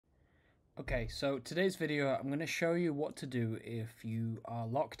Okay, so today's video I'm going to show you what to do if you are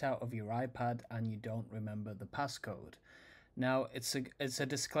locked out of your iPad and you don't remember the passcode. Now, it's a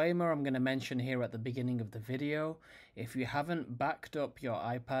disclaimer I'm going to mention here at the beginning of the video. If you haven't backed up your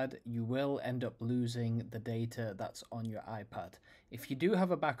iPad, you will end up losing the data that's on your iPad. If you do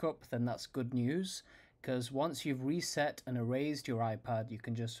have a backup, then that's good news, because once you've reset and erased your iPad, you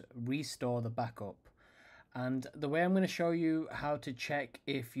can just restore the backup. And the way I'm going to show you how to check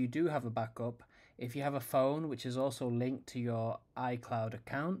if you do have a backup, if you have a phone which is also linked to your iCloud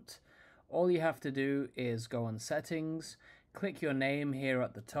account, all you have to do is go on settings, click your name here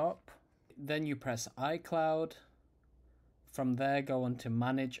at the top, then you press iCloud. From there, go on to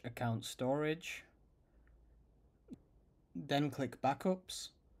manage account storage, then click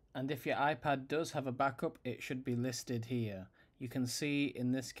backups. And if your iPad does have a backup, it should be listed here. You can see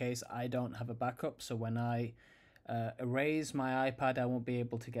in this case I don't have a backup, so when I erase my iPad I won't be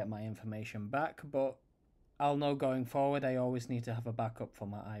able to get my information back, but I'll know going forward I always need to have a backup for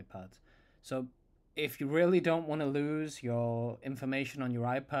my iPad. So if you really don't want to lose your information on your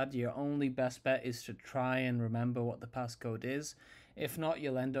iPad, your only best bet is to try and remember what the passcode is. If not,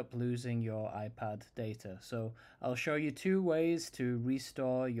 you'll end up losing your iPad data. So I'll show you two ways to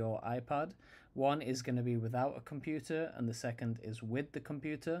restore your iPad. One is going to be without a computer, and the second is with the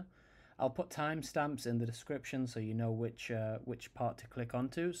computer. I'll put timestamps in the description so you know which part to click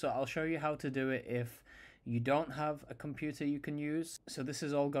onto. So I'll show you how to do it if you don't have a computer you can use. So this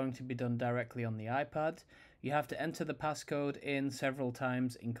is all going to be done directly on the iPad. You have to enter the passcode in several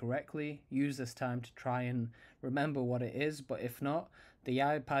times incorrectly. Use this time to try and remember what it is, but if not, the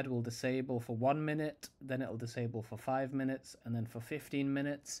iPad will disable for 1 minute, then it'll disable for 5 minutes, and then for 15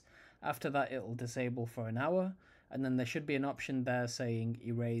 minutes. After that, it'll disable for an hour, and then there should be an option there saying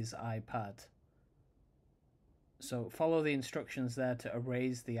erase iPad. So follow the instructions there to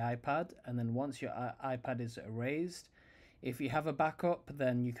erase the iPad, and then once your iPad is erased, if you have a backup,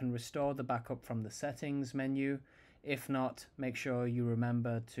 then you can restore the backup from the settings menu. If not, make sure you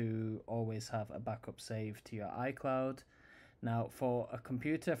remember to always have a backup saved to your iCloud. Now, for a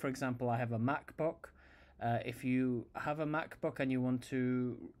computer, for example, I have a MacBook. If you have a MacBook and you want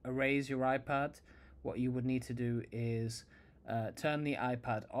to erase your iPad, what you would need to do is turn the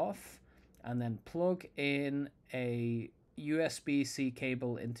iPad off and then plug in a USB-C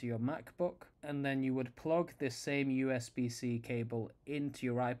cable into your MacBook, and then you would plug this same USB-C cable into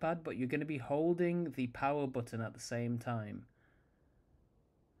your iPad, but you're going to be holding the power button at the same time.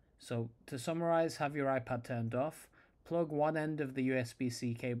 So to summarize, have your iPad turned off, plug one end of the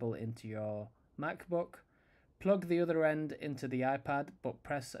USB-C cable into your MacBook, plug the other end into the iPad, but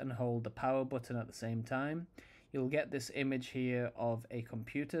press and hold the power button at the same time. You'll get this image here of a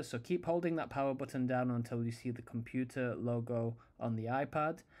computer, so keep holding that power button down until you see the computer logo on the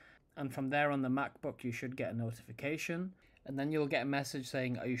iPad. And from there on the MacBook you should get a notification, and then you'll get a message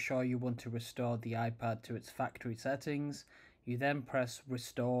saying, are you sure you want to restore the iPad to its factory settings? You then press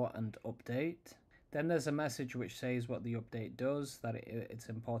restore and update. Then there's a message which says what the update does, that it's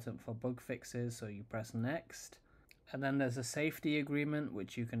important for bug fixes, so you press next. And then there's a safety agreement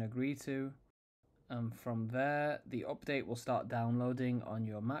which you can agree to. And from there, the update will start downloading on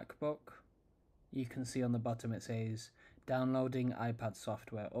your MacBook. You can see on the bottom it says downloading iPad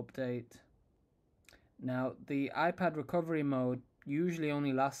software update. Now, the iPad recovery mode usually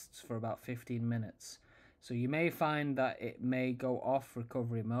only lasts for about 15 minutes. So you may find that it may go off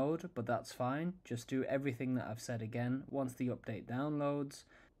recovery mode, but that's fine. Just do everything that I've said again once the update downloads.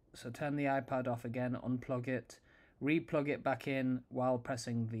 So turn the iPad off again, unplug it, re-plug it back in while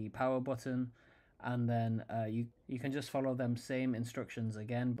pressing the power button, and then you can just follow them same instructions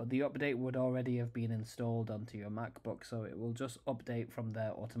again, but the update would already have been installed onto your MacBook, so it will just update from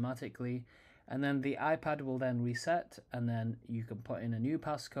there automatically. And then the iPad will then reset, and then you can put in a new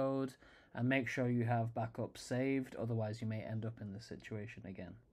passcode and make sure you have backups saved, otherwise you may end up in this situation again.